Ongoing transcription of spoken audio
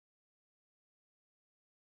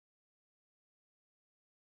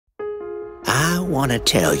I want to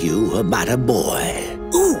tell you about a boy.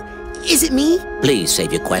 Ooh, is it me? Please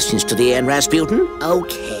save your questions to the end, Razputin.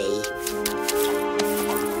 Okay.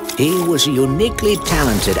 He was a uniquely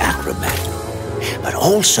talented acrobat, but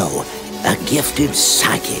also a gifted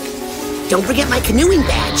psychic. Don't forget my canoeing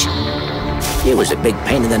badge. He was a big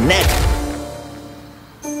pain in the neck.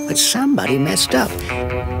 But somebody messed up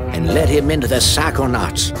and let him into the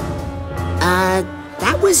Psychonauts.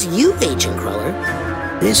 That was you, Agent Cruller.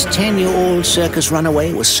 This 10-year-old circus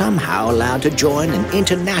runaway was somehow allowed to join an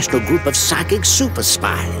international group of psychic super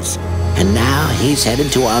spies. And now he's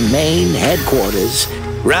headed to our main headquarters,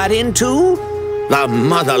 right into the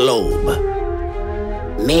Mother Lobe.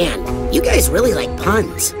 Man, you guys really like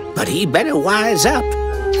puns. But he better wise up.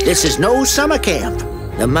 This is no summer camp.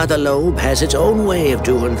 The Mother Lobe has its own way of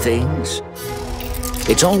doing things.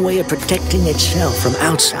 Its own way of protecting itself from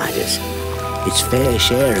outsiders. Its fair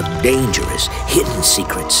share of dangerous, hidden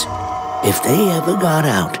secrets. If they ever got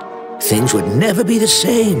out, things would never be the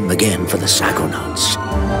same again for the Psychonauts.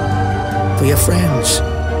 For your friends.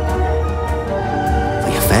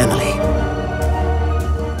 For your family.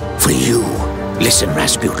 For you. Listen,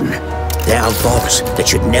 Razputin. There are vaults that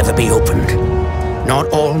should never be opened. Not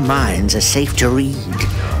all minds are safe to read.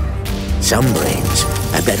 Some brains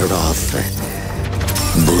are better off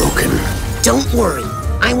broken. Don't worry.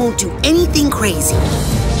 I won't do anything crazy.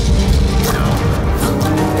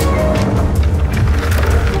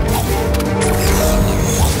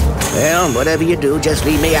 Well, whatever you do, just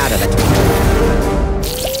leave me out of it.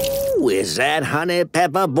 Ooh, is that honey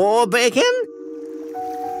pepper boar bacon?